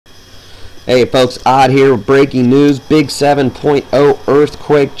Hey folks, Odd here with breaking news. Big 7.0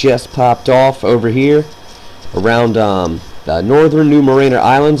 earthquake just popped off over here around the northern New Marinara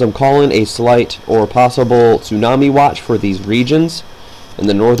Islands. I'm calling a slight or possible tsunami watch for these regions in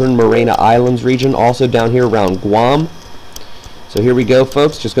the northern Marinara Islands region, also down here around Guam. So here we go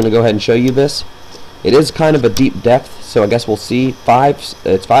folks, just going to go ahead and show you this. It is kind of a deep depth, so I guess we'll see.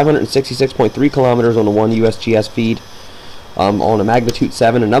 It's 566.3 kilometers on the one USGS feed. On a magnitude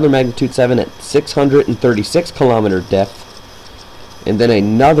 7, another magnitude 7 at 636 kilometer depth, and then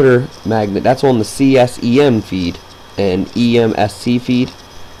another magnet that's on the CSEM feed and EMSC feed.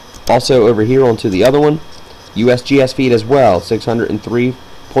 Also over here onto the other one, USGS feed as well,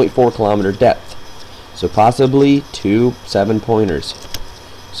 603.4 kilometer depth. So possibly two 7-pointers.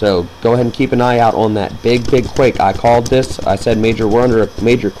 So go ahead and keep an eye out on that big quake. I called this. I said we're under a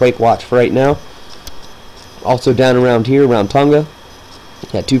major quake watch for right now. Also down around here, around Tonga,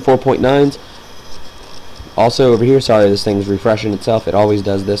 at 2 4.9s. Also over here, sorry, this thing's refreshing itself. It always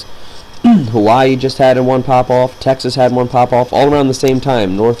does this. Hawaii just had one pop off. Texas had one pop off. All around the same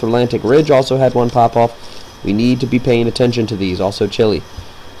time. North Atlantic Ridge also had one pop off. We need to be paying attention to these. Also Chile.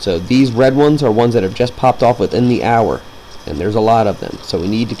 So these red ones are ones that have just popped off within the hour, and there's a lot of them. So we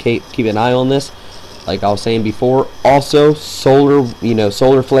need to keep an eye on this. Like I was saying before. Also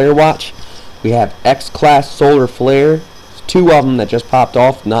solar flare watch. We have X-class solar flare, two of them that just popped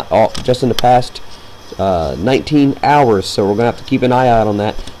off, not all, just in the past 19 hours. So we're gonna have to keep an eye out on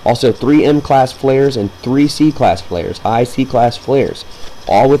that. Also, 3 M-class flares and 3 C-class flares, high C-class flares,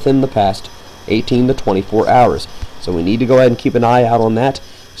 all within the past 18 to 24 hours. So we need to go ahead and keep an eye out on that.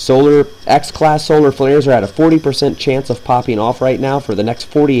 Solar X-class solar flares are at a 40% chance of popping off right now for the next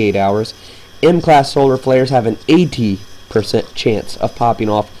 48 hours. M-class solar flares have an 80% chance of popping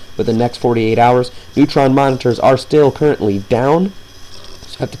off for the next 48 hours. Neutron monitors are still currently down,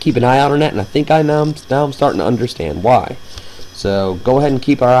 so I have to keep an eye out on that, and I think now I'm starting to understand why. So go ahead and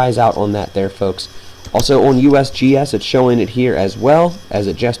keep our eyes out on that there, folks. Also on USGS, it's showing it here as well, as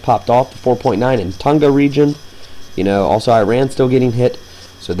it just popped off, the 4.9 in Tonga region. Also Iran still getting hit.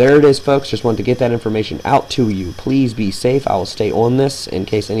 So there it is, folks. Just wanted to get that information out to you. Please be safe. I will stay on this in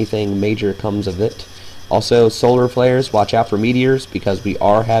case anything major comes of it. Also, solar flares, watch out for meteors, because we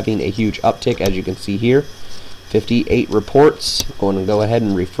are having a huge uptick, as you can see here. 58 reports. Going to go ahead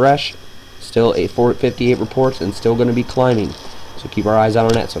and refresh. Still 58 reports, and still going to be climbing. So keep our eyes out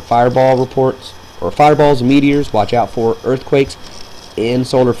on that. So fireball reports, or fireballs and meteors. Watch out for earthquakes and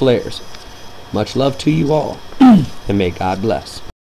solar flares. Much love to you all, and may God bless.